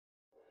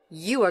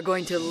You are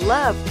going to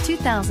love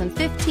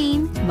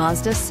 2015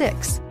 Mazda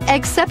 6.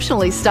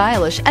 Exceptionally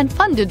stylish and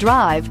fun to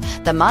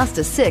drive, the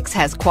Mazda 6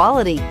 has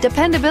quality,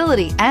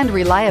 dependability, and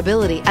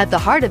reliability at the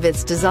heart of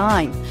its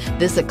design.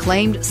 This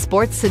acclaimed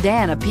sports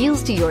sedan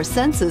appeals to your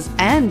senses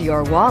and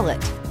your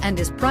wallet and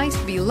is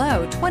priced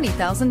below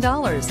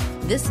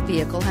 $20,000. This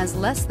vehicle has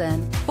less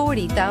than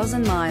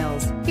 40,000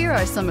 miles. Here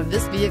are some of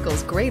this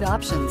vehicle's great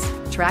options: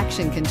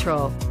 traction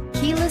control,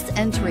 keyless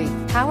entry,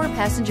 power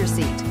passenger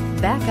seat,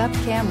 backup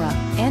camera,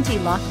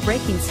 anti-lock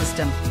braking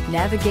system,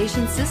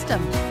 navigation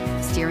system,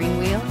 steering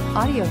wheel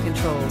audio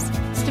controls,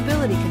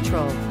 stability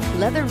control,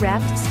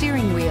 leather-wrapped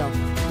steering wheel,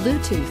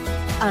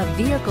 Bluetooth. A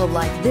vehicle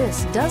like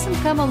this doesn't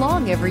come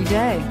along every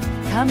day.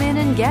 Come in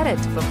and get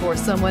it before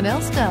someone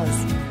else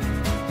does.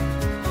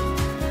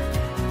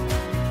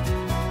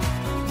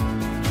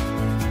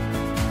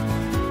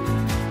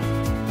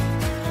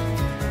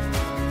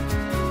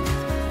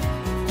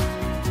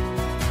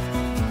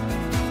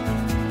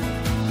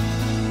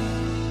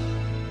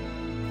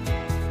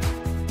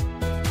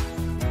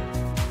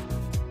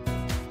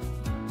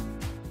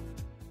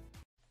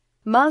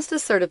 Mazda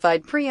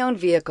certified pre-owned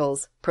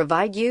vehicles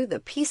provide you the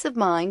peace of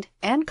mind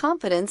and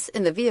confidence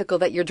in the vehicle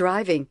that you're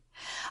driving.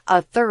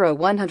 A thorough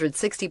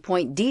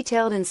 160-point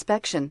detailed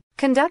inspection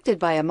conducted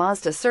by a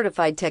Mazda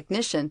certified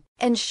technician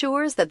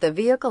ensures that the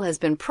vehicle has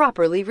been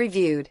properly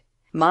reviewed.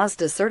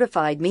 Mazda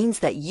certified means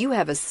that you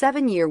have a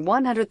 7-year,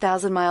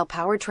 100,000-mile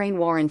powertrain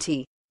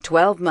warranty,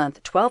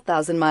 12-month,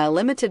 12,000-mile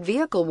limited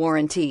vehicle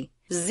warranty,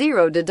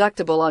 0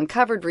 deductible on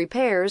covered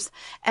repairs,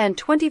 and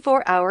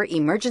 24-hour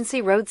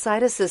emergency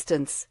roadside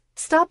assistance.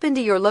 Stop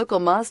into your local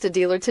Mazda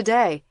dealer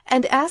today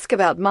and ask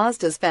about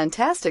Mazda's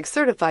fantastic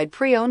certified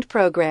pre-owned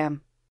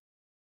program.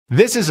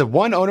 This is a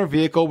one-owner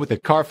vehicle with a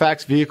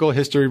Carfax Vehicle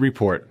History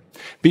Report.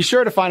 Be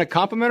sure to find a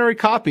complimentary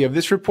copy of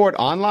this report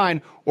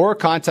online or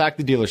contact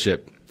the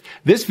dealership.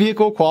 This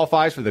vehicle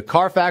qualifies for the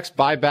Carfax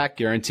Buyback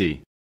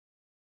Guarantee.